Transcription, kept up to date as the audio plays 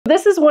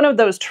This is one of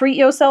those treat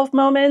yourself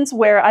moments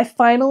where I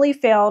finally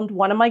found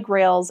one of my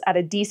grails at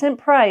a decent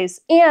price,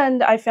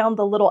 and I found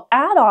the little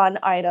add-on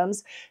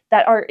items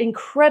that are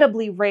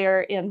incredibly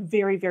rare and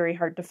very, very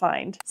hard to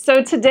find.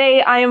 So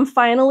today I am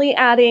finally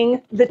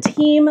adding the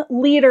team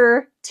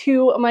leader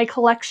to my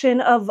collection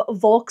of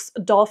Volks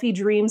Dollfie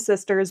Dream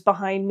Sisters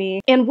behind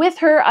me. And with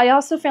her, I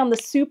also found the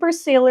Super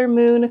Sailor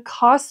Moon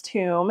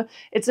costume.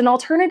 It's an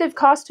alternative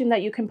costume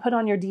that you can put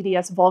on your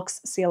DDS Volks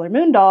Sailor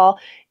Moon doll.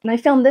 And I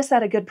found this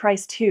at a good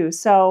price too.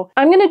 So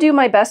I'm gonna do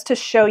my best to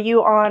show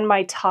you on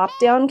my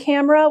top-down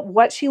camera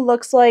what she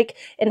looks like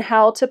and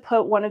how to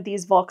put one of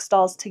these Volks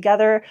dolls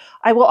together.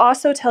 I will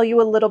also tell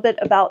you a little bit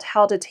about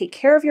how to take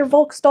care of your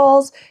Volks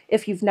dolls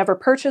if you've never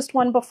purchased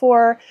one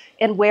before,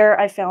 and where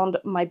I found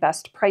my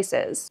best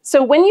prices.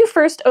 So when you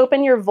first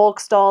open your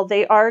Volks doll,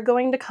 they are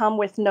going to come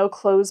with no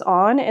clothes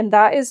on, and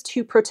that is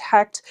to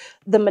protect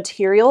the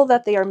material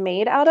that they are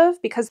made out of,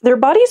 because their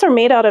bodies are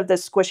made out of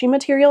this squishy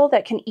material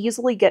that can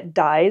easily get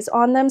dyes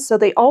on them, so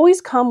they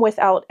always come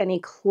without any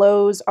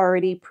clothes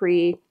already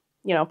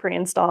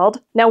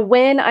pre-installed. Now,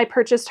 when I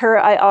purchased her,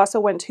 I also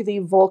went to the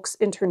Volks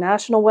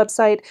International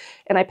website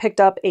and I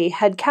picked up a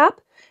head cap,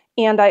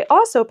 and I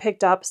also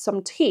picked up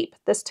some tape.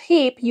 This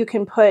tape you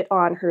can put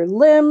on her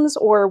limbs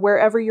or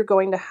wherever you're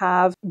going to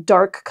have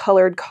dark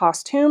colored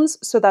costumes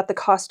so that the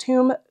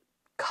costume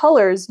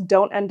colors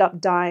don't end up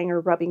dying or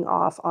rubbing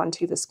off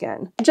onto the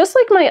skin. Just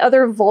like my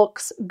other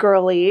Volks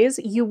girlies,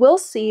 you will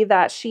see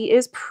that she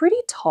is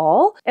pretty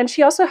tall, and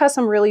she also has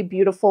some really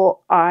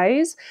beautiful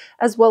eyes,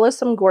 as well as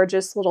some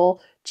gorgeous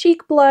little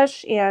cheek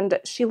blush, and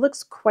she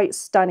looks quite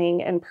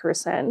stunning in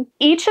person.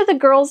 Each of the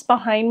girls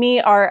behind me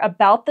are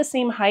about the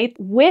same height,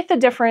 with a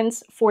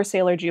difference for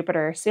Sailor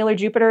Jupiter. Sailor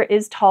Jupiter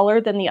is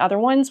taller than the other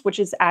ones, which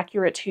is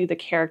accurate to the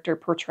character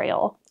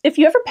portrayal. If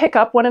you ever pick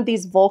up one of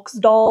these Volks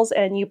dolls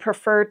and you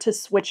prefer to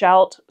switch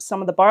out some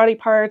of the body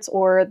parts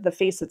or the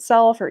face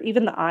itself or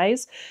even the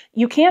eyes,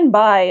 you can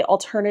buy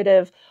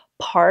alternative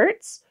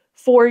parts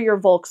for your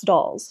Volks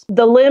dolls.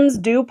 The limbs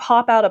do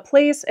pop out of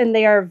place and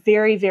they are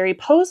very, very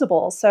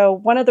posable. So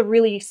one of the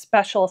really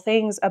special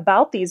things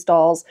about these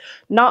dolls,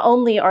 not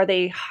only are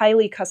they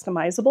highly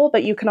customizable,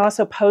 but you can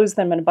also pose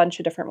them in a bunch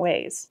of different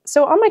ways.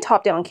 So on my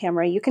top-down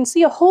camera, you can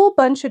see a whole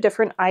bunch of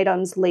different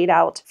items laid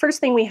out.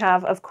 First thing we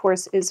have, of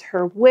course, is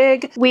her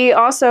wig. We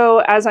also,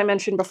 as I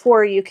mentioned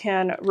before, you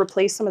can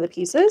replace some of the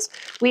pieces.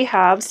 We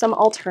have some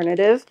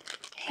alternative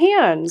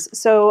hands.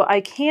 So I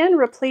can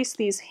replace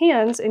these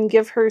hands and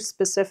give her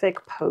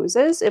specific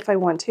poses if I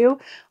want to.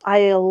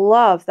 I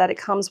love that it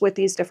comes with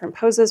these different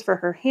poses for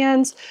her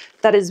hands.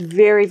 That is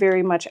very,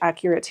 very much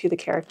accurate to the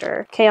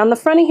character. Okay, on the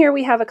front of here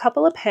we have a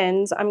couple of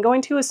pins. I'm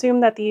going to assume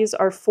that these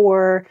are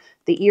for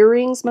the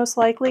earrings, most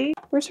likely.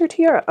 Where's her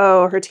tiara?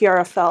 Oh, her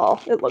tiara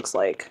fell, it looks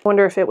like. I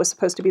wonder if it was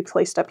supposed to be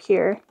placed up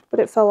here, but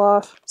it fell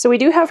off. So we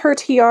do have her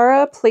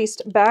tiara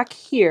placed back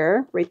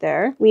here, right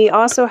there. We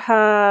also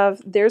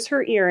have, there's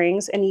her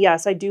earrings, and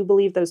yes, I do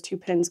believe those two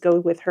pins go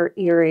with her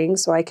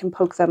earrings, so I can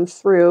poke them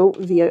through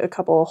via a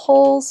couple of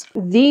holes.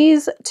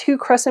 These two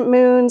crescent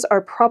moons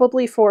are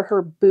probably for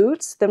her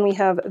boots. Then we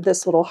have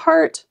this little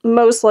heart,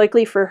 most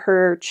likely for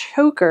her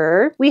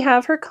choker. We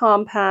have her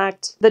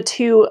compact, the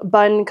two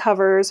bun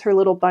covers, her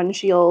little bun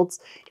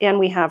shields, and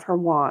we have her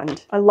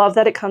wand. I love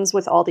that it comes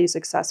with all these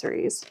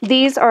accessories.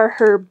 These are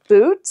her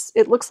boots.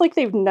 It looks like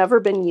they've never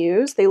been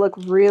used. They look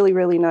really,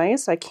 really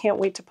nice. I can't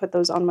wait to put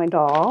those on my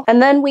doll.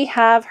 And then we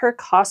have her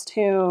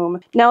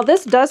costume. Now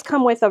this does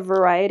come with a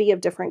variety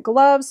of different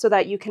gloves so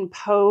that you can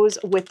pose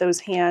with those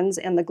hands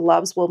and the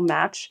gloves will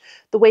match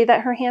the way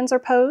that her hands are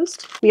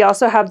posed. We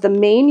also have the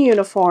main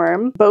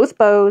uniform, both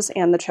bows,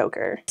 and the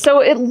choker.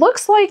 So it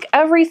looks like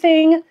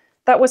everything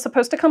that was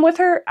supposed to come with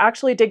her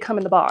actually did come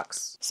in the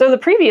box. So the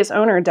previous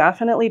owner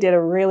definitely did a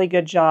really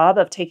good job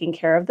of taking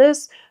care of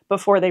this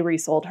before they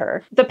resold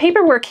her. The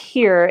paperwork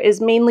here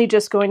is mainly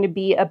just going to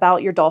be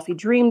about your Dollfie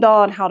Dream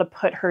doll and how to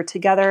put her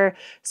together.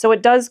 So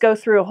it does go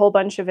through a whole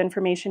bunch of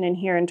information in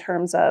here in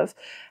terms of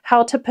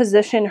how to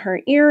position her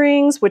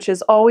earrings, which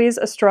is always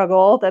a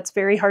struggle. That's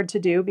very hard to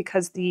do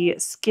because the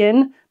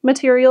skin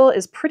material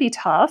is pretty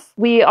tough.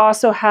 We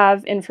also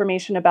have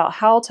information about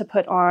how to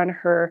put on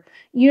her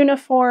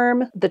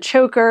uniform, the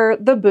choker,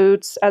 the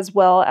boots, as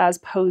well as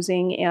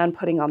posing and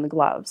putting on the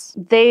gloves.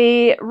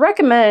 They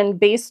recommend,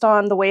 based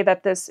on the way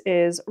that this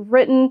is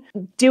written,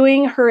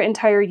 doing her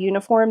entire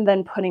uniform,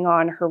 then putting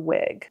on her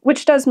wig,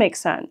 which does make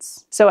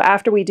sense. So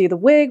after we do the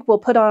wig, we'll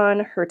put on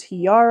her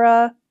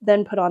tiara,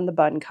 then put on the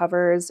bun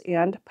covers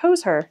and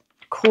pose her.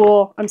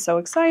 Cool, I'm so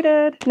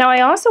excited. Now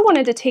I also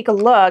wanted to take a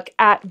look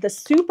at the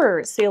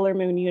Super Sailor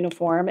Moon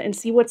uniform and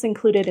see what's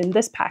included in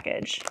this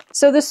package.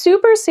 So the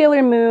Super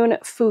Sailor Moon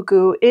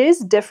Fuku is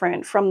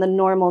different from the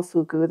normal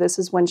Fuku. This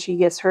is when she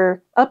gets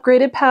her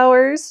upgraded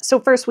powers. So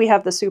first we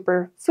have the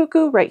Super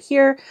Fuku right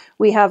here.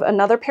 We have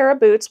another pair of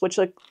boots, which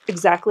look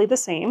exactly the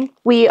same.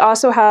 We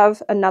also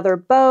have another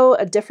bow,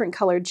 a different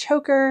colored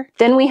choker.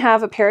 Then we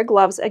have a pair of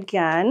gloves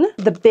again,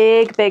 the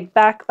big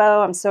back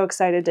bow. I'm so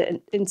excited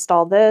to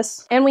install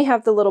this. And we have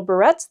have the little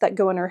barrettes that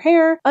go in her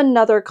hair,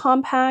 another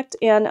compact,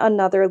 and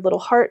another little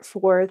heart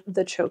for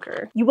the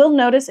choker. You will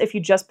notice if you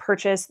just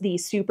purchase the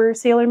Super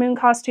Sailor Moon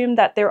costume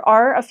that there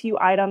are a few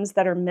items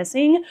that are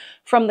missing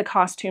from the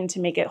costume to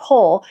make it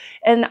whole.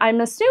 And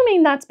I'm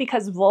assuming that's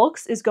because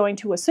Volks is going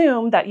to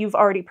assume that you've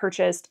already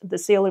purchased the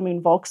Sailor Moon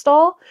Volks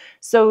doll,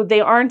 so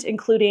they aren't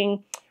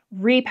including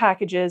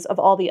repackages of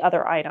all the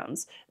other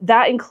items.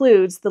 That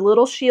includes the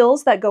little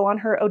shields that go on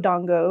her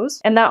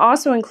odongos, and that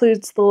also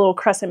includes the little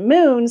crescent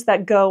moons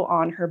that go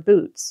on her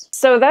boots.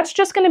 So that's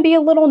just going to be a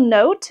little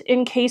note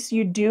in case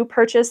you do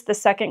purchase the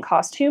second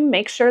costume.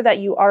 Make sure that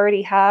you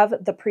already have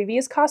the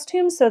previous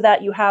costume so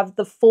that you have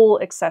the full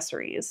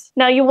accessories.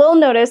 Now you will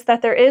notice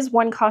that there is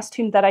one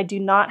costume that I do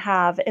not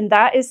have, and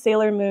that is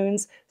Sailor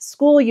Moon's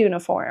school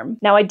uniform.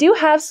 Now I do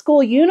have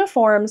school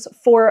uniforms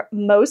for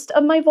most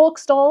of my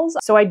Volks dolls,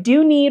 so I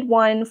do need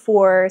one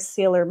for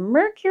Sailor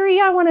Mercury,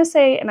 I want to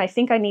say, and I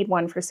think I need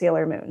one for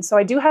Sailor Moon. So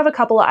I do have a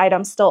couple of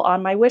items still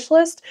on my wish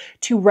list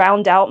to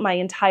round out my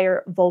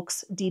entire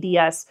Volks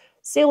DDS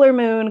Sailor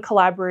Moon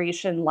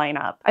collaboration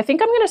lineup. I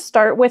think I'm going to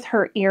start with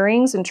her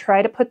earrings and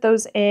try to put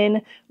those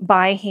in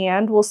by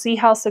hand. We'll see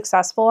how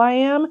successful I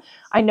am.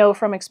 I know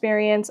from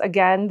experience,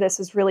 again, this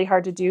is really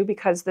hard to do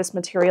because this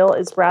material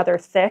is rather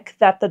thick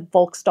that the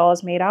Volks doll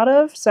is made out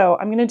of. So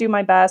I'm going to do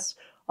my best.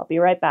 I'll be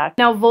right back.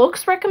 Now,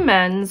 Volks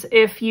recommends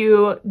if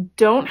you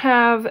don't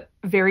have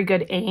very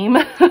good aim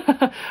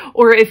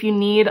or if you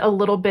need a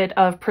little bit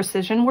of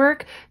precision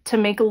work to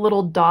make a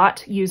little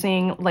dot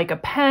using like a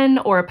pen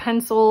or a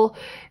pencil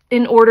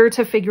in order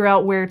to figure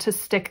out where to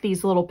stick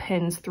these little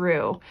pins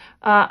through.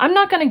 I'm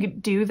not going to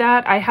do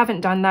that. I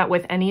haven't done that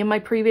with any of my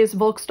previous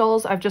Volks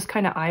dolls. I've just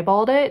kind of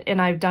eyeballed it and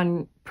I've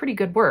done pretty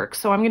good work.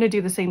 So I'm going to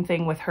do the same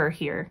thing with her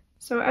here.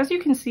 So as you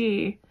can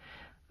see,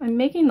 I'm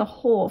making the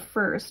hole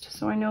first,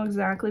 so I know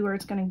exactly where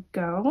it's going to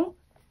go.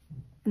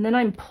 And then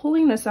I'm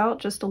pulling this out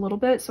just a little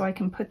bit so I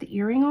can put the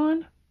earring on.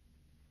 And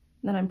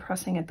then I'm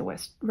pressing it the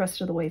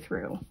rest of the way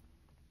through.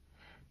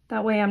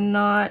 That way I'm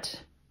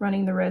not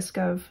running the risk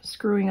of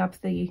screwing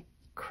up the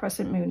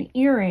crescent moon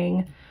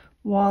earring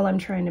while I'm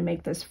trying to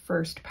make this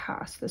first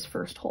pass, this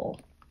first hole.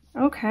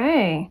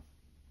 Okay.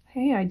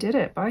 Hey, I did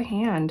it by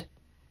hand.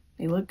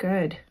 They look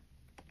good.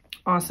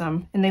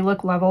 Awesome. And they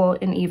look level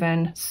and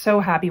even.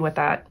 So happy with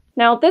that.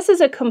 Now this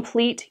is a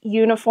complete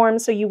uniform,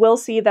 so you will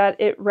see that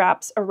it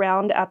wraps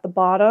around at the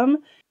bottom,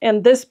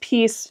 and this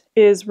piece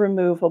is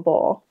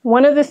removable.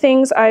 One of the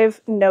things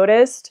I've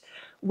noticed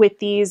with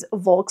these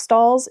Volks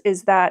dolls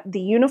is that the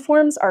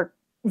uniforms are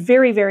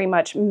very, very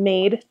much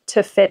made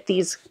to fit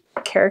these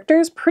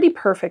characters pretty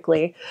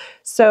perfectly.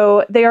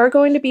 So they are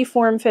going to be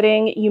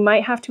form-fitting. You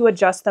might have to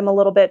adjust them a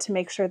little bit to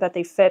make sure that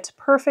they fit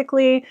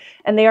perfectly,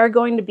 and they are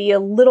going to be a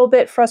little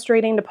bit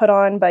frustrating to put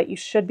on, but you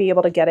should be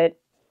able to get it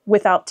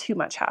without too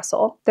much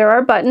hassle. There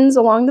are buttons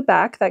along the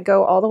back that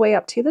go all the way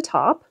up to the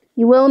top.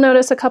 You will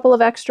notice a couple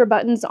of extra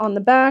buttons on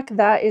the back.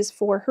 That is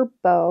for her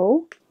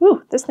bow.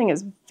 Ooh, this thing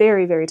is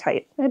very, very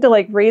tight. I had to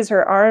like raise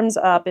her arms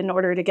up in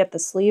order to get the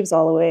sleeves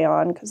all the way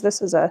on because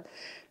this is a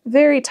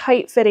very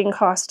tight fitting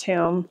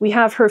costume. We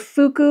have her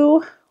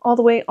fuku all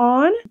the way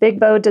on. Big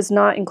bow does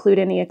not include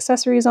any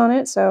accessories on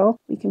it, so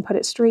we can put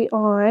it straight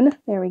on.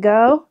 There we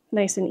go.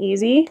 Nice and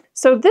easy.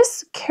 So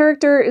this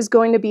character is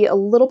going to be a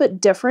little bit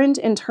different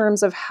in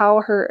terms of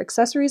how her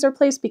accessories are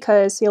placed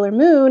because Sailor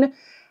Moon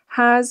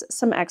has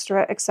some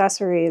extra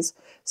accessories.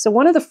 So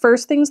one of the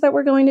first things that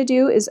we're going to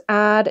do is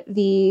add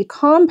the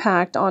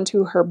compact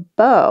onto her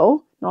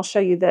bow. And I'll show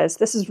you this.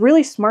 This is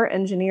really smart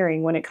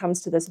engineering when it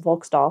comes to this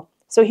Volks doll.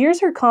 So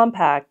here's her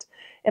compact.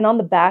 And on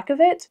the back of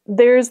it,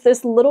 there's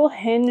this little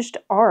hinged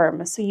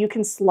arm. So you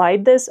can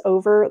slide this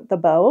over the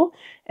bow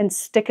and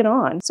stick it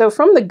on. So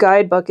from the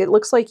guidebook, it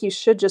looks like you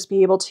should just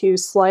be able to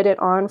slide it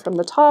on from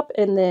the top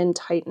and then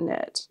tighten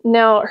it.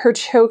 Now her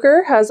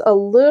choker has a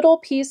little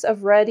piece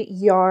of red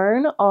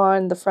yarn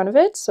on the front of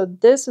it. So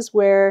this is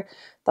where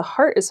the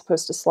heart is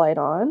supposed to slide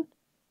on.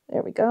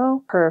 There we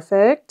go.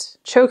 Perfect.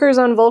 Chokers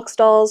on Volks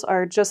dolls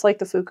are just like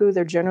the fuku.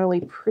 They're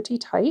generally pretty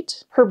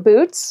tight. Her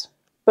boots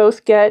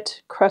both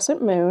get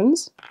crescent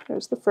moons.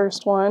 There's the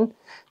first one.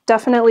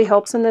 Definitely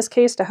helps in this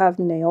case to have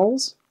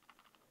nails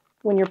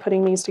when you're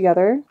putting these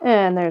together.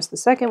 And there's the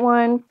second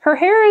one. Her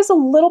hair is a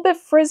little bit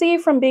frizzy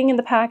from being in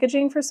the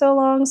packaging for so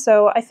long,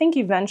 so I think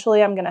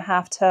eventually I'm gonna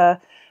have to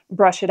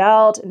brush it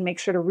out and make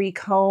sure to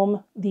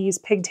recomb these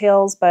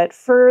pigtails, but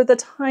for the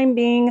time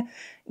being,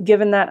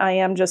 given that I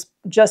am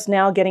just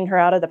now getting her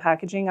out of the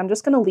packaging, I'm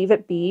just gonna leave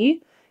it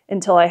be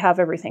until I have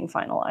everything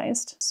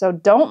finalized. So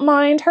don't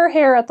mind her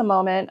hair at the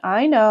moment.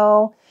 I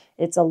know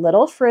it's a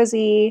little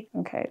frizzy.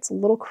 Okay, it's a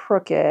little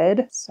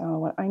crooked. So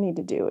what I need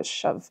to do is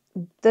shove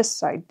this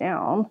side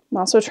down. I'm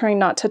also trying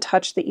not to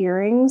touch the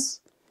earrings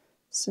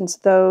since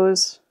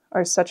those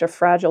are such a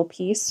fragile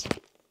piece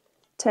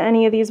to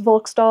any of these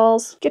Volks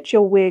dolls. Get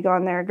your wig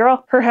on there,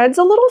 girl. Her head's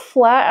a little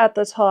flat at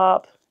the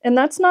top, and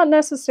that's not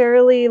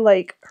necessarily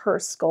like her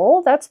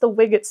skull. That's the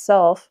wig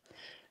itself.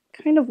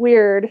 Kind of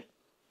weird.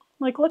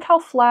 Like, look how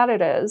flat it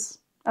is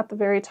at the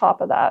very top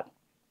of that.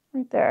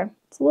 Right there.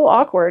 It's a little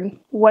awkward.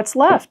 What's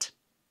left?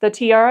 the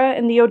tiara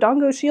and the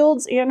Odongo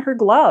shields and her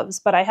gloves,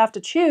 but I have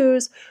to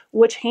choose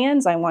which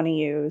hands I want to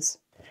use.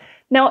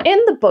 Now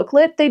in the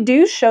booklet, they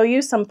do show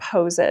you some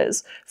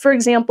poses. For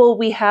example,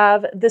 we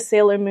have the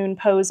Sailor Moon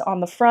pose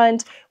on the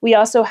front. We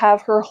also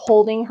have her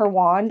holding her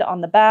wand on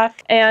the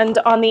back. And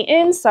on the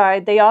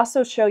inside, they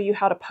also show you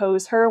how to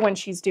pose her when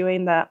she's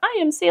doing the I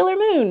am Sailor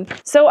Moon.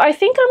 So I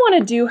think I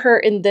want to do her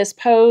in this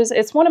pose.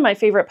 It's one of my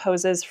favorite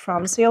poses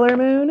from Sailor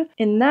Moon.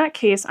 In that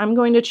case, I'm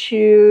going to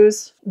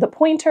choose the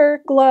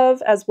pointer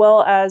glove as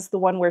well as the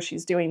one where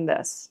she's doing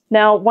this.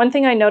 Now, one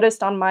thing I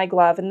noticed on my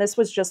glove, and this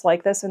was just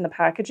like this in the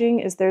packaging,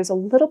 is there's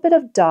a little bit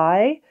of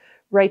dye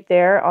right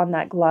there on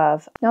that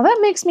glove. Now that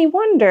makes me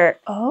wonder,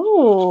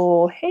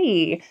 oh,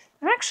 hey,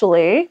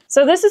 actually,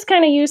 so this is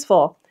kind of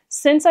useful.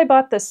 Since I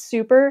bought the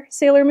Super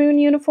Sailor Moon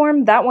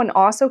uniform, that one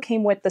also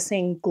came with the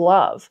same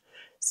glove.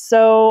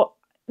 So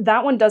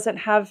that one doesn't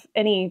have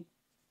any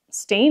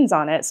stains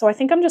on it. So I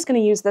think I'm just going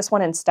to use this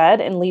one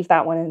instead and leave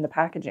that one in the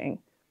packaging.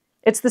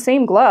 It's the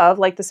same glove,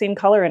 like the same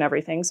color and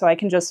everything, so I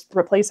can just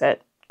replace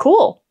it.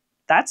 Cool,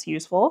 that's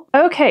useful.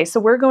 Okay, so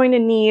we're going to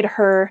need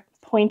her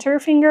pointer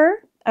finger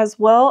as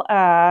well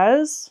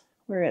as,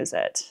 where is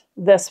it?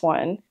 This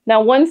one. Now,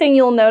 one thing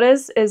you'll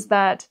notice is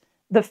that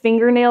the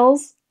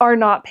fingernails are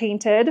not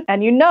painted.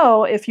 And you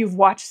know, if you've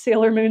watched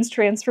Sailor Moon's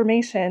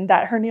transformation,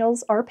 that her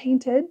nails are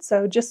painted.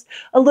 So just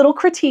a little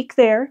critique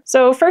there.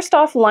 So first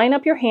off, line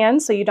up your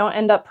hand so you don't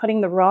end up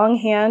putting the wrong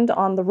hand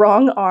on the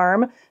wrong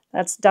arm.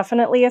 That's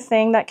definitely a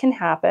thing that can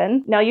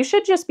happen. Now you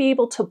should just be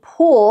able to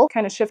pull,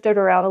 kind of shift it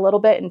around a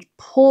little bit and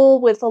pull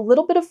with a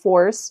little bit of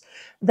force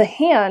the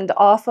hand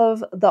off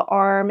of the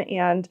arm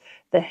and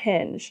the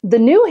hinge. The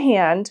new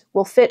hand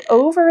will fit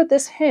over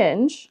this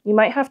hinge. You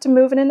might have to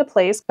move it into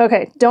place.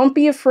 Okay, don't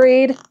be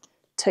afraid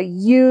to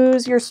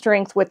use your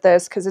strength with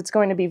this because it's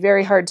going to be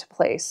very hard to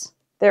place.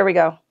 There we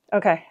go.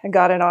 Okay, I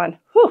got it on.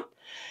 Whew.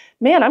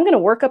 Man, I'm gonna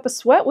work up a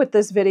sweat with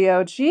this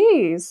video,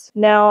 jeez.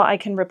 Now I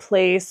can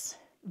replace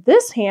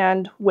this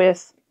hand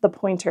with the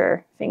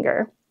pointer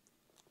finger.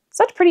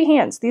 Such pretty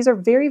hands. These are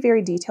very,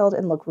 very detailed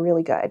and look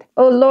really good.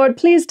 Oh Lord,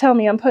 please tell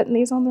me I'm putting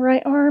these on the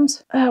right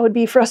arms. That would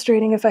be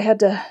frustrating if I had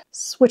to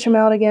switch them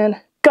out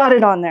again. Got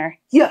it on there.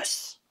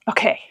 Yes.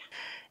 Okay.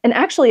 And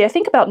actually, I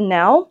think about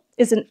now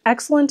is an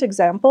excellent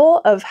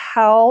example of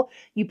how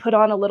you put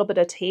on a little bit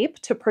of tape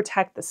to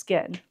protect the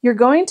skin. You're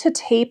going to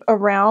tape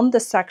around the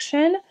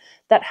section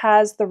that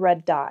has the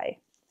red dye.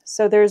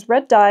 So there's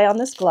red dye on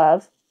this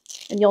glove.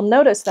 And you'll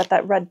notice that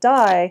that red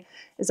dye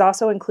is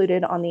also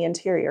included on the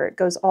interior. It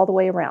goes all the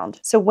way around.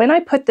 So when I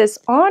put this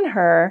on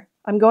her,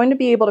 I'm going to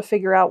be able to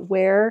figure out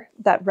where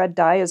that red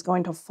dye is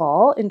going to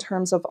fall in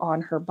terms of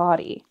on her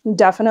body. I'm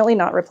definitely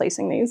not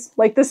replacing these.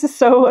 Like, this is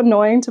so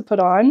annoying to put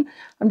on.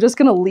 I'm just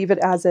gonna leave it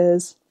as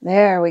is.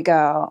 There we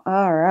go.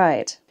 All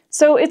right.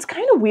 So it's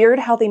kind of weird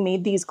how they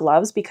made these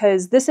gloves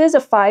because this is a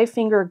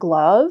 5-finger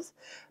glove,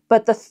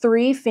 but the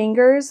 3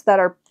 fingers that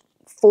are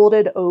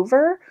folded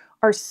over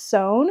are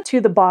sewn to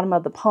the bottom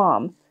of the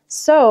palm.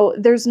 So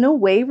there's no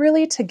way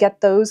really to get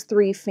those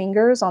 3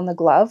 fingers on the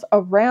glove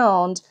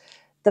around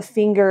the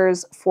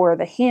fingers for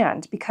the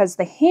hand because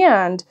the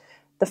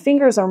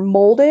fingers are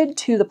molded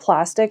to the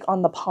plastic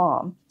on the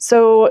palm.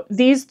 So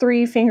these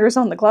 3 fingers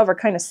on the glove are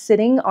kind of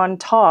sitting on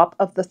top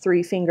of the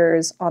 3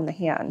 fingers on the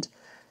hand.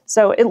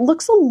 So it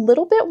looks a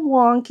little bit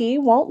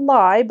wonky, won't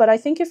lie, but I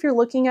think if you're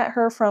looking at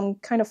her from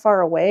kind of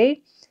far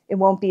away, it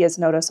won't be as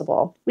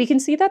noticeable. We can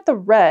see that the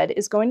red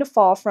is going to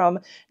fall from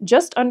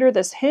just under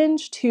this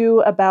hinge to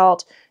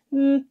about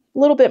a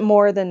little bit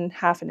more than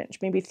half an inch,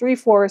 maybe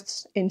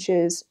 3/4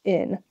 inches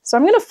in. So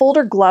I'm going to fold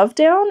her glove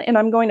down and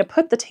I'm going to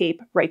put the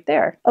tape right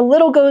there. A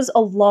little goes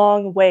a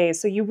long way,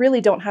 so you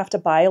really don't have to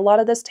buy a lot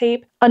of this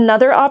tape.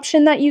 Another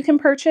option that you can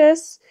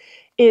purchase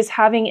is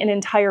having an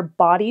entire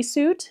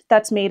bodysuit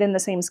that's made in the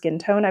same skin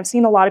tone. I've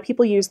seen a lot of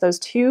people use those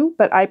too,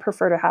 but I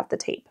prefer to have the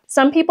tape.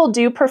 Some people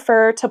do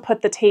prefer to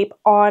put the tape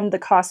on the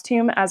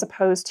costume as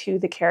opposed to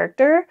the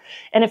character.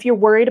 And if you're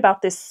worried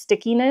about this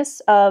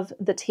stickiness of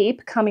the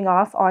tape coming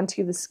off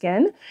onto the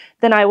skin,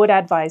 then I would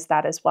advise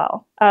that as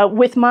well.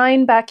 With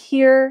mine back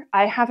here,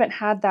 I haven't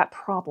had that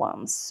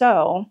problem.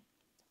 So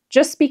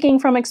just speaking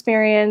from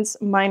experience,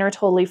 mine are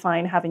totally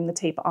fine having the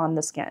tape on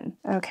the skin.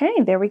 Okay,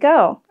 there we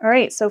go. All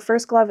right, so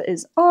first glove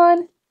is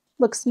on,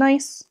 looks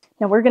nice.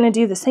 Now we're gonna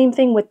do the same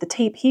thing with the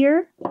tape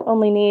here.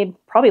 Only need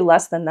probably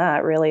less than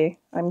that, really.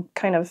 I'm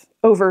kind of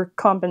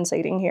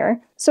overcompensating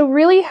here. So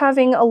really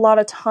having a lot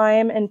of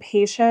time and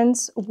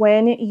patience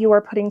when you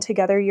are putting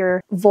together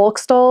your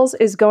Volks dolls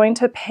is going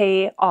to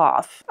pay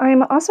off.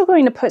 I'm also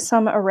going to put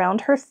some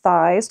around her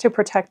thighs to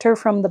protect her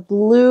from the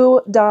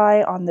blue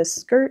dye on this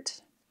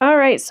skirt. All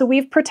right, so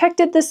we've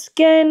protected the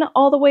skin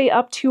all the way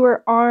up to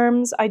her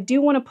arms. I do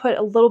want to put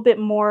a little bit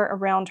more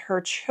around her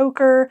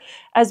choker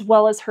as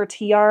well as her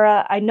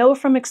tiara. I know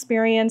from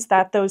experience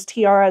that those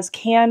tiaras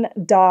can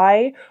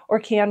dye or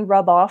can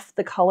rub off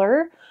the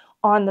color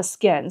on the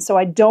skin. So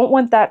I don't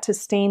want that to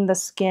stain the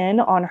skin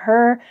on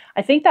her.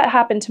 I think that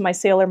happened to my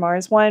Sailor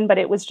Mars one, but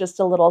it was just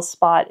a little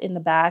spot in the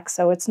back,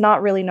 so it's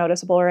not really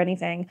noticeable or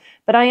anything.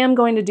 But I am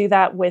going to do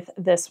that with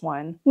this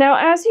one. Now,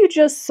 as you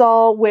just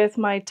saw with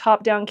my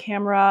top-down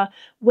camera,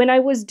 when I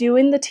was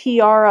doing the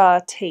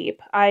tiara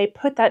tape, I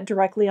put that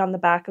directly on the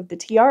back of the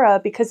tiara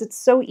because it's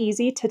so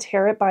easy to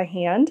tear it by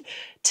hand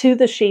to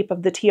the shape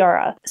of the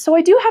tiara. So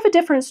I do have a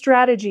different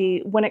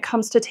strategy when it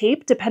comes to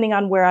tape depending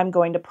on where I'm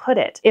going to put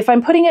it. If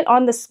I'm putting it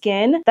on the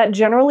skin, that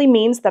generally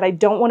means that I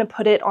don't want to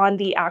put it on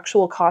the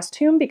actual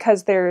costume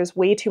because there's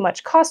way too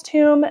much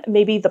costume.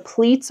 Maybe the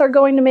pleats are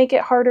going to make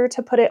it harder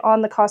to put it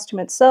on the costume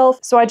itself,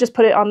 so I just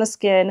put it on the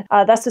skin.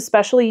 That's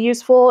especially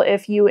useful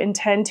if you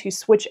intend to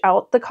switch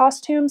out the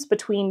costumes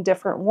between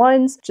different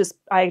ones.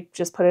 I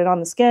just put it on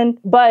the skin.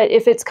 But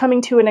if it's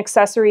coming to an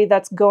accessory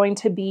that's going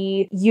to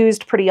be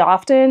used pretty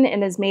often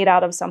and is made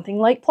out of something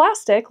like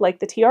plastic, like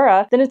the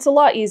tiara, then it's a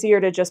lot easier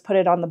to just put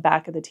it on the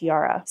back of the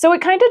tiara. So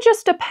it kind of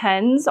just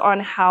depends on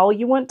how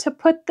you want to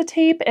put the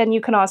tape, and you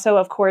can also,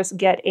 of course,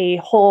 get a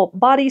whole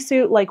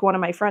bodysuit like one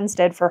of my friends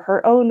did for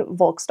her own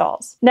Volks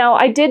dolls. Now,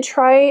 I did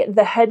try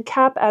the head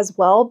cap as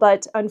well,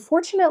 but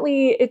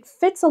unfortunately, it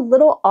fits a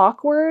little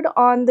awkward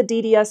on the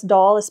DDS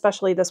doll,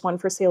 especially this one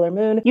for Sailor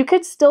Moon. You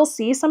could still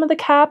see some of the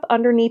cap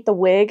underneath the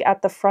wig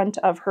at the front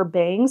of her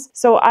bangs,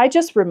 so I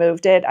just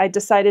removed it. I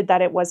decided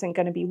that it wasn't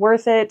going to be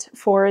worth it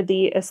for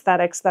the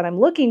aesthetics that I'm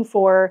looking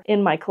for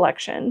in my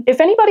collection.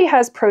 If anybody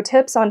has pro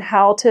tips on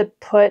how to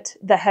put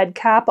the head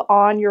cap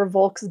on your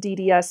Volks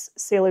DDS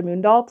Sailor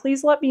Moon doll,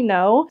 please let me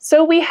know.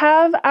 So we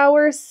have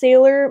our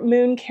Sailor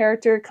Moon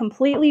character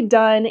completely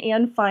done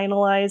and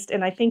finalized,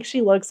 and I think she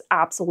looks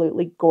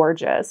absolutely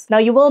gorgeous. Now,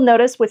 you will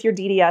notice with your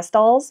DDS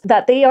dolls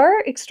that they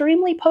are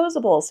extremely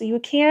posable, so you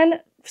can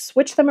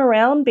switch them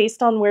around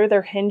based on where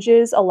their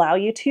hinges allow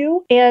you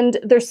to. And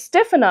they're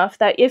stiff enough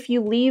that if you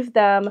leave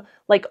them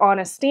like on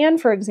a stand,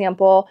 for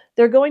example,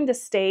 they're going to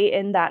stay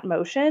in that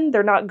motion.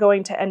 They're not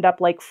going to end up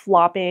like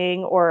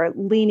flopping or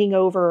leaning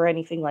over or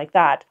anything like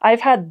that.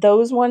 I've had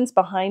those ones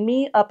behind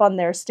me up on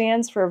their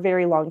stands for a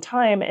very long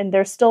time, and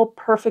they're still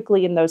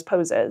perfectly in those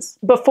poses.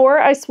 Before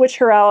I switch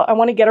her out, I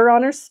want to get her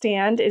on her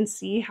stand and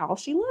see how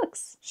she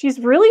looks. She's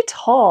really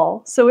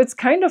tall, so it's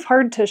kind of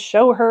hard to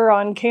show her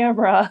on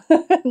camera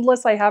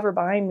unless I have her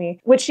behind me,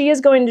 which she is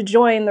going to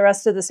join the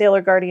rest of the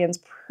Sailor Guardians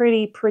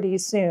pretty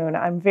soon.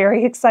 I'm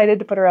very excited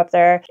to put her up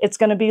there. It's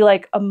going to be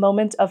like a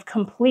moment of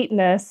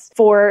completeness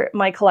for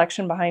my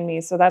collection behind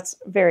me, so that's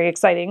very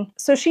exciting.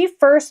 So she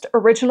first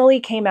originally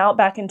came out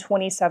back in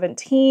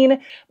 2017,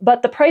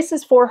 but the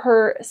prices for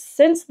her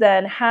since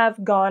then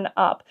have gone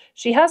up.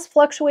 She has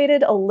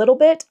fluctuated a little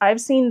bit.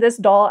 I've seen this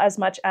doll as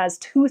much as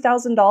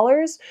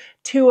 $2,000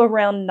 to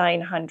around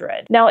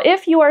 $900. Now,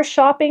 if you are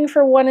shopping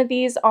for one of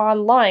these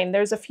online,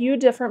 there's a few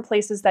different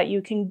places that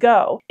you can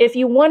go. If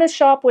you want to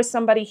shop with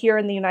somebody here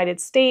in the United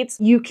States,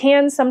 you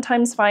can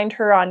sometimes find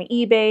her on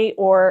eBay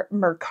or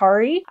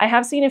Mercari. I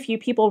have seen a few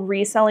people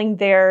reselling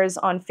theirs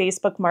on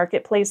Facebook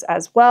Marketplace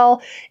as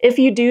well. If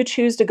you do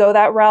choose to go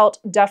that route,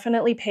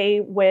 definitely pay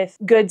with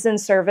goods and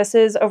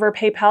services over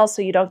PayPal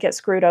so you don't get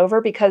screwed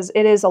over, because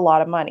it is a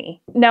lot of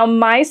money. Now,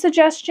 my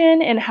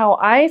suggestion and how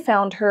I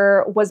found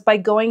her was by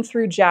going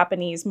through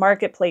Japanese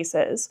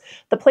marketplaces.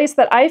 The place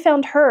that I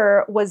found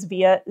her was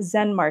via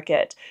Zen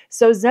Market.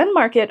 So Zen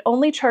Market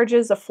only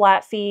charges a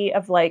flat fee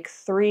of like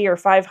 300 or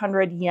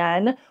 500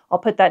 yen. I'll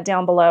put that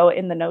down below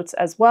in the notes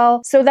as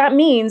well. So that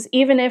means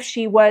even if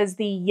she was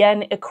the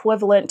yen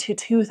equivalent to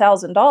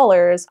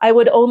 $2,000, I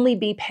would only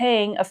be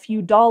paying a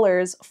few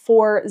dollars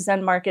for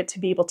Zen Market to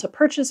be able to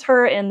purchase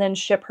her and then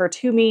ship her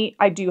to me.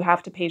 I do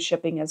have to pay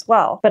shipping as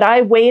well. But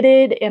I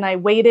waited and I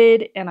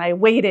waited and I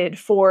waited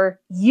for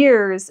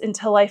years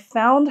until I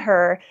found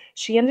her.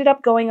 She ended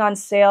up going on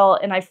sale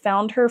and I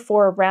found her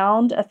for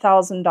around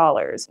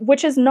 $1,000,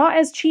 which is not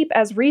as cheap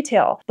as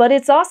retail, but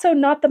it's also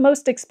not the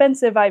most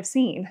expensive I've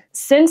seen.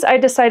 Since I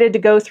decided to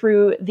go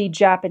through the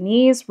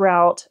Japanese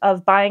route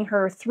of buying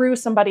her through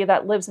somebody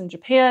that lives in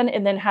Japan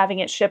and then having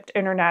it shipped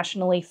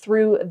internationally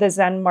through the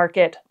Zen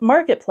Market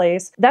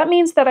marketplace, that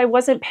means that I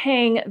wasn't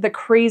paying the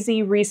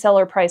crazy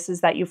reseller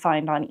prices that you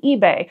find on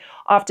eBay.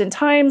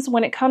 Oftentimes,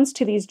 when it comes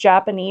to these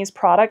Japanese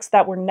products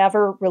that were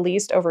never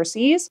released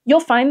overseas, you'll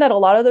find that a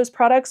lot of those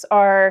products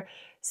are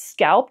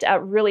scalped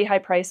at really high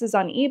prices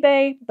on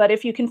eBay, but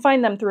if you can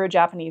find them through a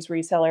Japanese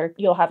reseller,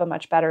 you'll have a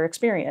much better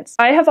experience.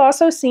 I have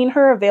also seen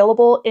her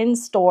available in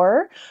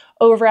store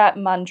over at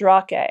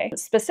Mandrake.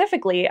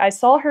 Specifically, I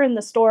saw her in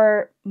the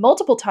store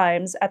multiple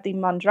times at the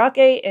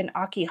Mandrake in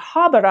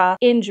Akihabara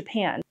in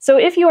Japan. So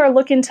if you are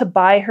looking to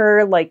buy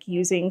her like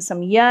using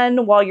some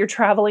yen while you're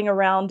traveling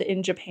around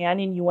in Japan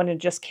and you want to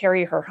just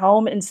carry her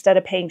home instead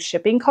of paying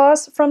shipping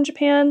costs from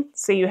Japan,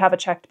 say you have a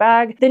checked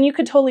bag, then you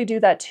could totally do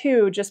that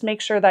too. Just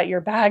make sure that your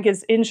bag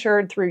is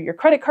insured through your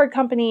credit card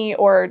company,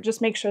 or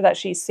just make sure that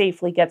she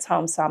safely gets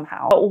home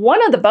somehow. But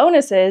one of the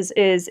bonuses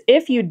is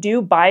if you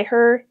do buy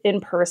her in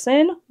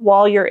person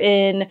while you're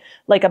in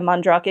like a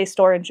Mandrake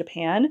store in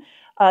Japan,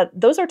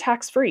 those are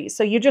tax-free.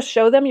 So you just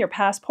show them your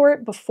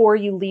passport before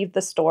you leave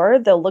the store.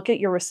 They'll look at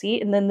your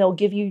receipt and then they'll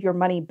give you your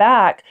money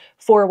back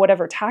for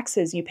whatever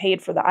taxes you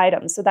paid for the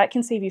items. So that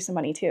can save you some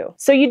money too.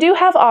 So you do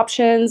have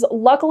options.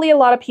 Luckily, a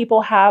lot of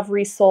people have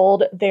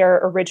resold their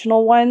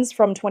original ones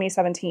from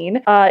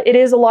 2017. It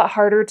is a lot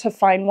harder to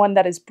find one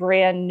that is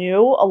brand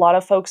new. A lot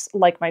of folks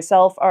like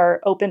myself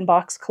are open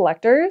box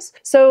collectors.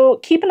 So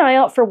keep an eye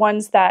out for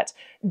ones that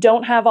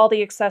don't have all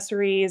the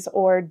accessories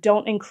or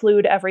don't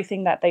include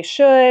everything that they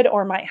should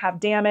or might have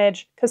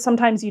damage, because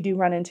sometimes you do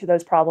run into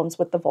those problems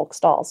with the Volks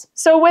dolls.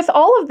 So with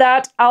all of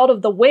that out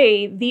of the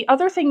way, the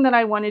other thing that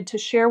I wanted to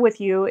share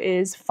with you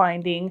is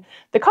finding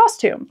the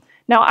costume.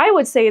 Now, I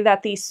would say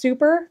that the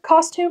Super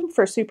costume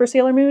for Super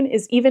Sailor Moon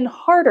is even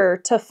harder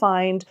to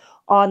find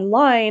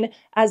online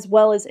as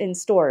well as in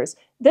stores.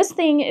 This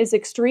thing is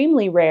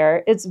extremely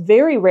rare. It's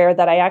very rare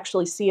that I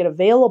actually see it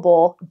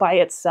available by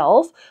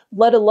itself,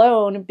 let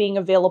alone being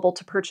available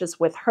to purchase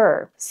with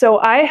her. So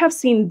I have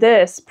seen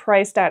this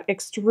priced at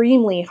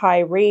extremely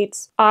high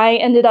rates. I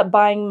ended up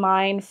buying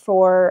mine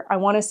for, I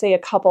want to say, a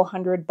couple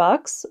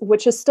 $100,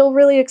 which is still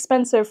really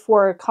expensive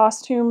for a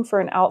costume, for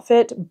an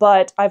outfit,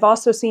 but I've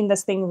also seen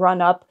this thing run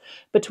up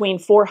between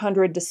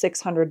 $400 to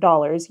 $600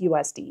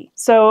 USD.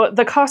 So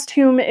the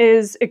costume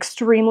is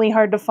extremely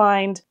hard to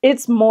find.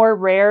 It's more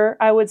rare,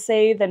 I would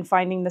say, than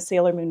finding the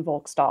Sailor Moon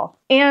Volks doll.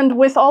 And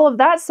with all of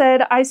that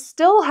said, I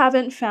still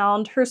haven't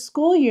found her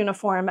school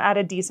uniform at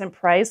a decent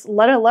price,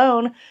 let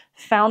alone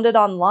found it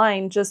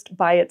online just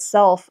by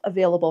itself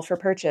available for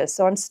purchase.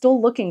 So I'm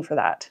still looking for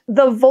that.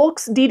 The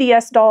Volks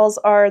DDS dolls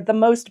are the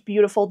most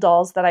beautiful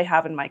dolls that I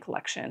have in my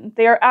collection.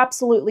 They are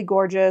absolutely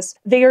gorgeous.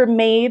 They are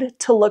made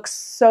to look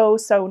so,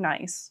 so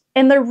nice.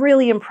 And they're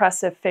really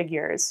impressive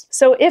figures.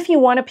 So if you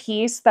want a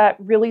piece that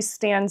really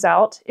stands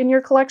out in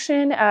your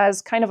collection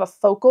as kind of a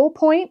focal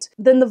point,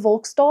 then the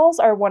Volks dolls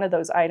are one of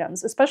those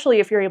items, especially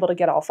if you're able to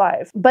get all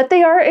 5. But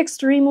they are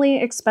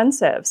extremely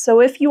expensive.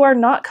 So if you are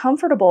not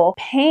comfortable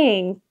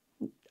paying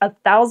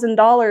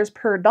 $1,000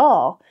 per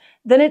doll,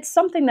 then it's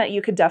something that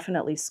you could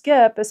definitely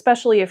skip,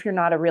 especially if you're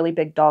not a really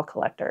big doll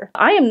collector.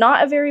 I am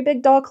not a very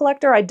big doll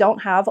collector. I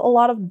don't have a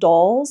lot of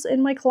dolls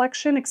in my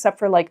collection, except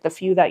for like the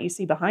few that you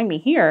see behind me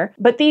here.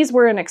 But these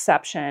were an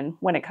exception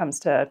when it comes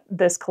to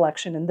this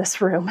collection in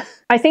this room.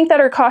 I think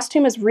that her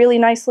costume is really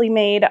nicely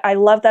made. I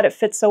love that it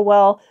fits so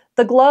well.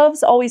 The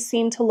gloves always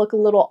seem to look a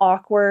little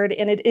awkward,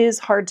 and it is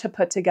hard to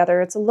put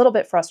together. It's a little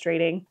bit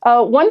frustrating.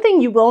 One thing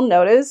you will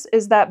notice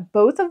is that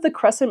both of the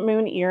crescent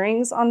moon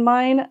earrings on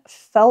mine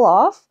fell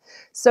off.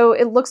 So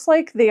it looks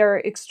like they are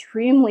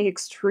extremely,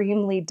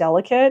 extremely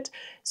delicate.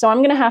 So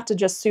I'm gonna have to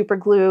just super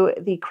glue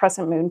the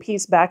crescent moon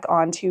piece back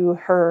onto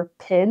her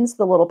pins,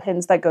 the little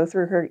pins that go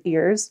through her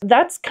ears.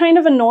 That's kind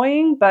of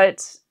annoying,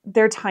 but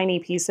they're tiny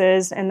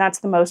pieces, and that's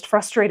the most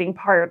frustrating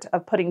part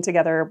of putting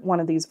together one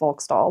of these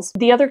Volks dolls.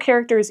 The other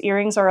characters'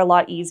 earrings are a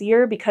lot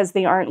easier because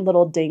they aren't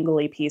little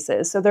dangly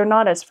pieces, so they're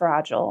not as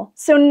fragile.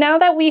 So now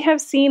that we have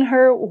seen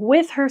her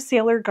with her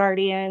Sailor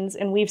Guardians,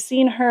 and we've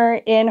seen her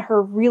in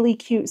her really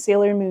cute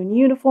Sailor Moon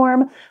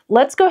uniform,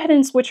 let's go ahead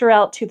and switch her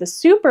out to the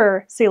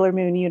Super Sailor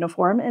Moon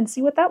uniform and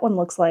see what that one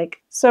looks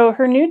like. So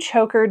her new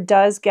choker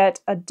does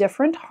get a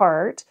different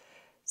heart.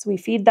 So we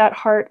feed that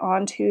heart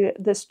onto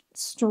this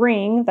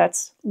string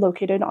that's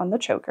located on the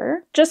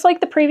choker. Just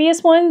like the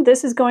previous one,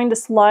 this is going to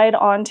slide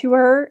onto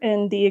her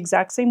in the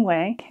exact same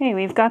way. Okay,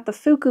 we've got the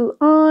fuku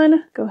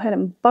on. Go ahead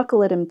and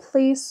buckle it in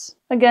place.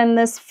 Again,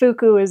 this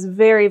fuku is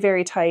very,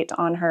 very tight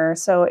on her,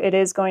 so it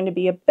is going to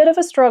be a bit of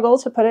a struggle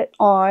to put it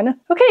on.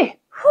 Okay,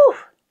 whew,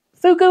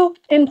 fuku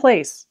in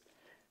place.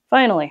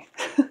 Finally.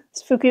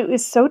 This fuku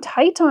is so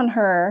tight on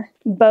her.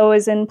 Bow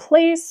is in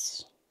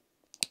place.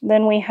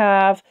 Then we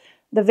have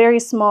the very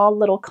small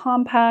little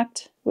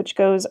compact, which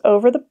goes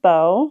over the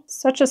bow.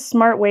 Such a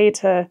smart way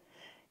to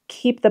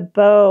keep the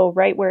bow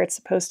right where it's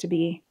supposed to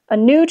be. A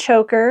new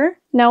choker.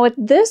 Now with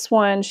this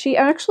one, she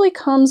actually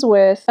comes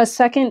with a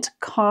second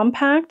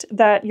compact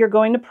that you're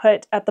going to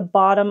put at the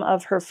bottom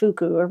of her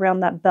fuku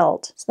around that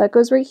belt. So that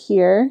goes right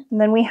here. And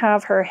then we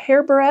have her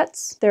hair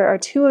barrettes. There are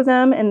 2 of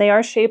them, and they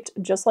are shaped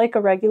just like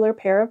a regular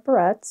pair of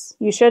barrettes.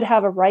 You should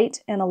have a right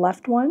and a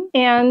left one.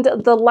 And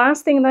the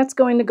last thing that's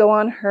going to go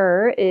on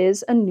her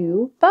is a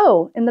new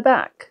bow in the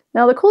back.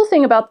 Now the cool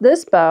thing about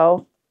this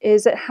bow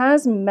is it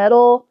has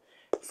metal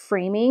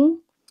framing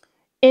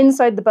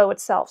inside the bow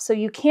itself. So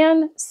you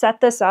can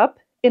set this up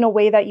in a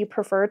way that you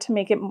prefer to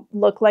make it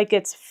look like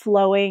it's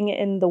flowing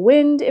in the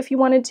wind if you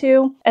wanted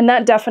to. And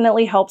that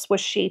definitely helps with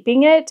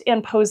shaping it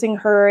and posing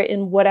her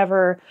in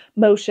whatever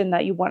motion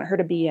that you want her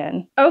to be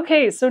in.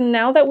 Okay, so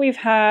now that we've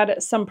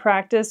had some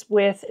practice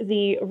with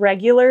the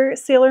regular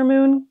Sailor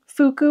Moon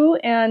fuku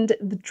and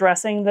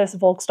dressing this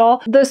Volks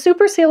doll, the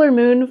Super Sailor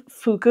Moon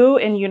fuku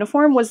in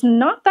uniform was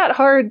not that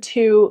hard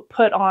to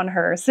put on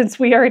her since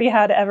we already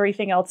had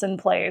everything else in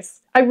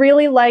place. I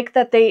really like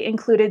that they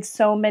included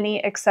so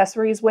many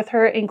accessories with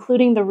her,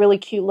 including the really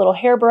cute little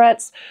hair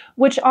barrettes,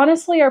 which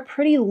honestly are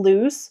pretty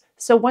loose.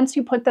 So once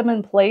you put them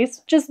in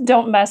place, just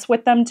don't mess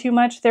with them too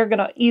much. They're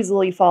gonna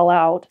easily fall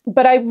out.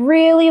 But I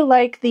really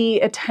like the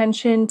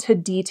attention to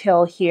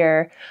detail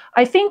here.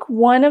 I think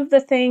one of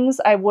the things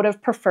I would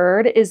have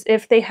preferred is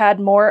if they had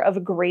more of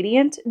a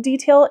gradient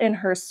detail in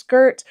her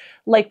skirt,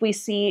 like we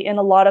see in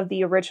a lot of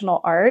the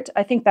original art.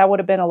 I think that would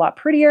have been a lot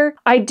prettier.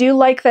 I do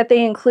like that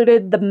they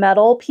included the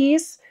metal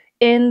piece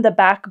in the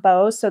back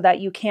bow so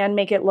that you can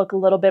make it look a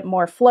little bit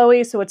more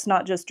flowy so it's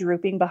not just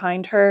drooping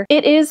behind her.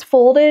 It is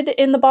folded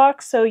in the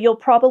box, so you'll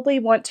probably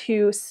want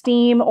to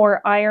steam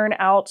or iron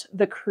out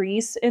the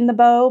crease in the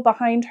bow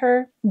behind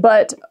her.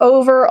 But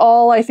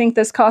overall, I think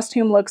this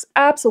costume looks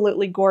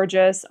absolutely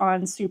gorgeous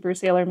on Super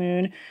Sailor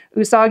Moon.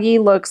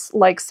 Usagi looks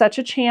like such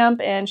a champ,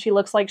 and she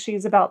looks like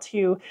she's about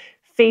to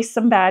face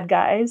some bad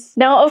guys.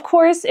 Now, of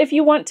course, if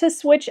you want to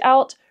switch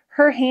out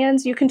her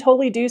hands, you can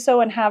totally do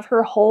so and have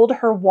her hold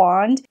her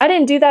wand. I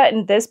didn't do that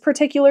in this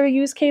particular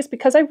use case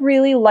because I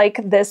really like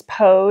this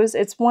pose.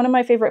 It's one of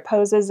my favorite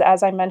poses,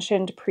 as I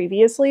mentioned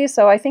previously,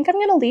 so I think I'm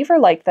gonna leave her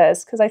like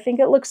this because I think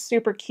it looks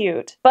super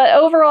cute. But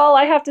overall,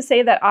 I have to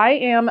say that I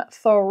am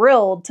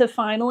thrilled to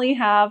finally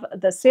have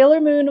the Sailor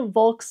Moon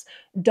Volks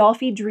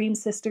Dollfie Dream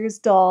Sisters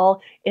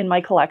doll in my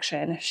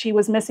collection. She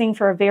was missing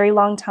for a very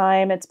long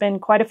time. It's been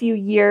quite a few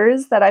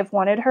years that I've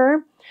wanted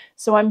her.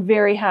 So I'm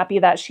very happy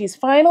that she's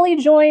finally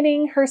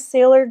joining her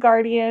Sailor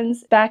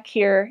Guardians back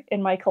here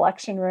in my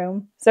collection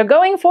room. So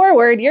going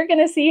forward, you're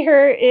gonna see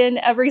her in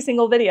every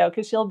single video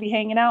because she'll be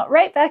hanging out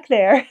right back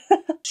there.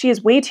 She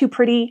is way too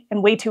pretty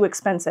and way too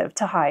expensive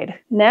to hide.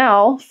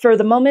 Now, for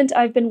the moment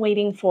I've been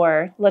waiting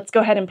for, let's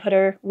go ahead and put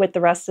her with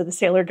the rest of the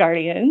Sailor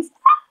Guardians.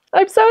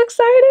 I'm so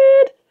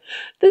excited!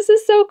 This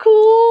is so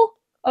cool!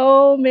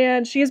 Oh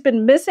man, she's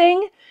been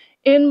missing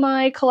in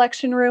my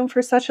collection room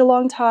for such a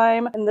long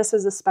time, and this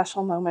is a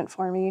special moment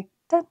for me.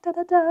 Da, da,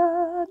 da,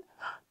 da.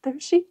 There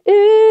she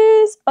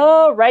is!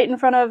 Oh, right in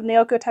front of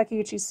Naoko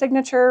Takeuchi's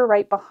signature,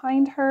 right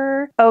behind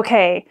her.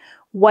 Okay,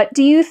 what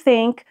do you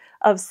think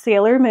of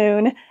Sailor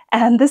Moon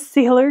and the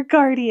Sailor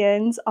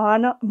Guardians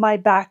on my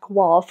back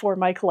wall for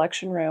my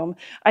collection room?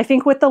 I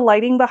think with the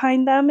lighting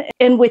behind them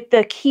and with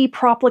the key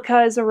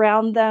proplicas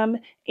around them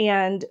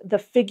and the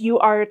figure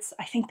arts,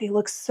 I think they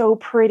look so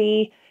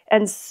pretty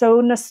and so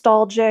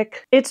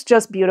nostalgic. It's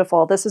just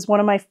beautiful. This is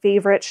one of my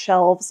favorite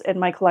shelves in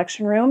my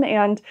collection room,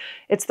 and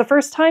it's the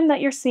first time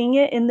that you're seeing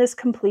it in this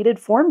completed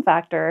form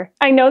factor.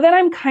 I know that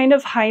I'm kind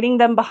of hiding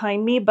them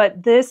behind me,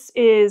 but this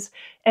is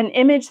an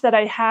image that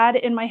I had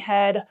in my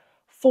head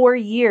for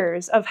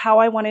years of how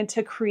I wanted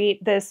to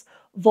create this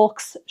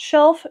Volks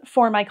shelf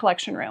for my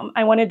collection room.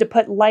 I wanted to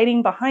put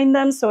lighting behind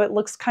them so it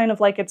looks kind of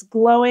like it's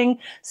glowing,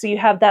 so you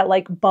have that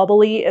like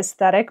bubbly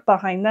aesthetic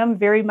behind them,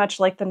 very much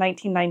like the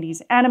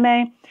 1990s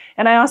anime.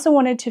 And I also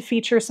wanted to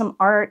feature some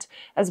art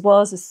as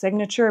well as a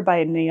signature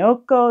by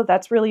Naoko.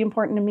 That's really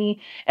important to me.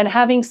 And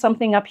having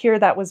something up here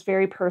that was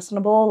very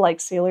personable,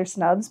 like Sailor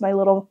Snubs, my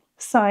little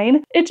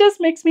sign. It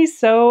just makes me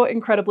so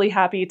incredibly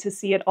happy to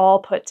see it all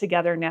put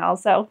together now.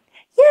 So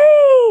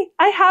yay!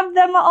 I have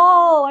them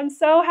all! I'm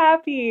so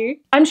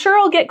happy! I'm sure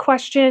I'll get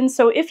questions,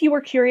 so if you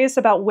were curious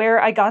about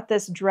where I got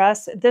this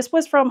dress, this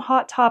was from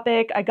Hot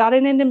Topic. I got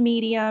it in a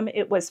medium.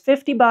 It was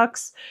 50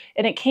 bucks,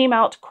 and it came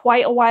out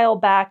quite a while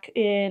back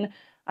in,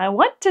 I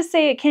want to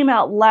say it came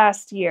out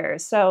last year.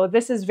 So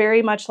this is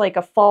very much like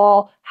a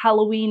fall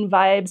Halloween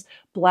vibes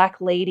black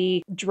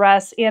lady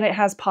dress, and it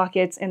has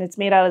pockets, and it's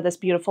made out of this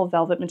beautiful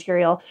velvet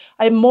material.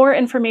 I have more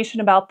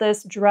information about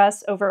this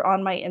dress over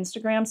on my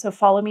Instagram, so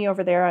follow me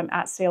over there. I'm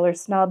at Sailor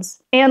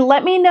Snubs. And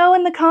let me know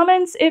in the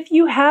comments if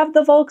you have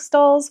the Volks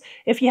dolls.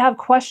 If you have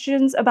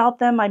questions about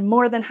them, I'm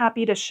more than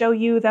happy to show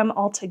you them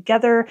all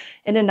together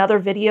in another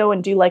video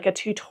and do like a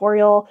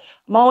tutorial.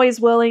 I'm always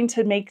willing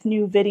to make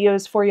new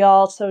videos for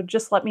y'all, so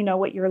just let me know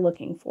what you're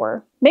looking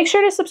for. Make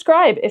sure to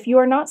subscribe if you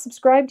are not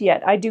subscribed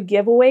yet. I do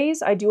giveaways.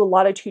 I do a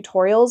lot of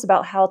tutorials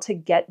about how to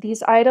get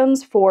these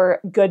items for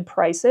good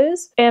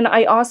prices. And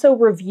I also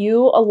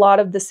review a lot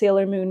of the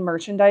Sailor Moon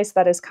merchandise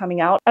that is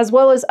coming out, as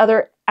well as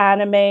other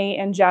anime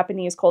and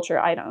Japanese culture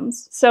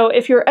items. So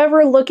if you're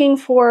ever looking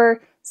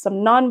for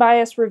some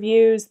non-biased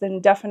reviews, then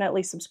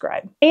definitely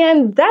subscribe.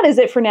 And that is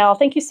it for now.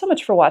 Thank you so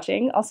much for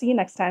watching. I'll see you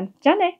next time. Jane!